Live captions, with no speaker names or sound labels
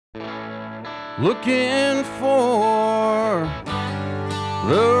looking for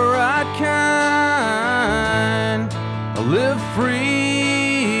the right kind. I'll live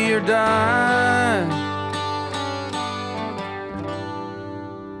free or die.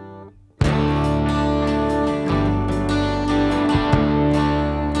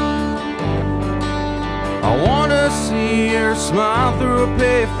 I wanna see her smile through a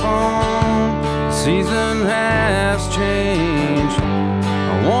payphone. Season has changed.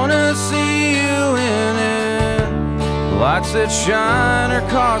 I wanna see you in it. Lights that shine are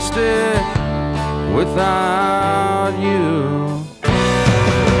caustic without you.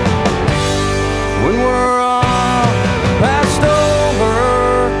 When we're all passed over,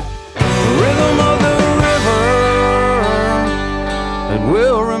 the rhythm of the river, it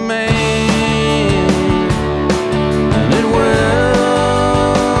will remain, and it will,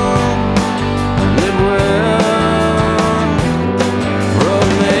 and it will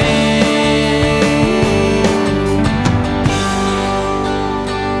remain.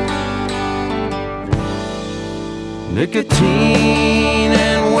 Nicotine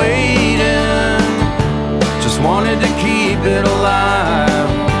and waiting, just wanted to keep it alive.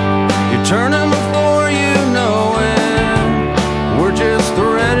 You're turning before you know it. We're just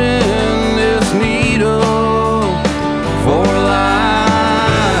threading this needle for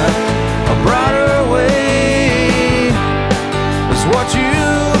life. A brighter way is what you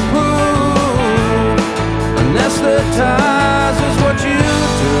prove. Anesthetize is what you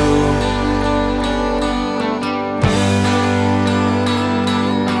do.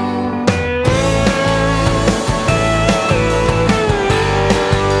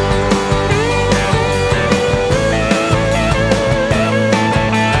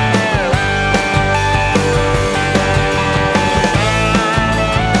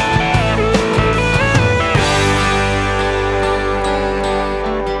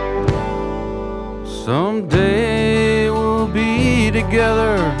 Someday we'll be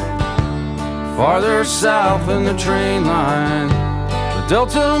together, farther south in the train line. The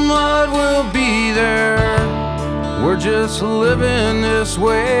Delta mud will be there. We're just living this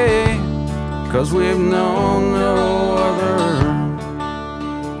way, 'cause we've known no other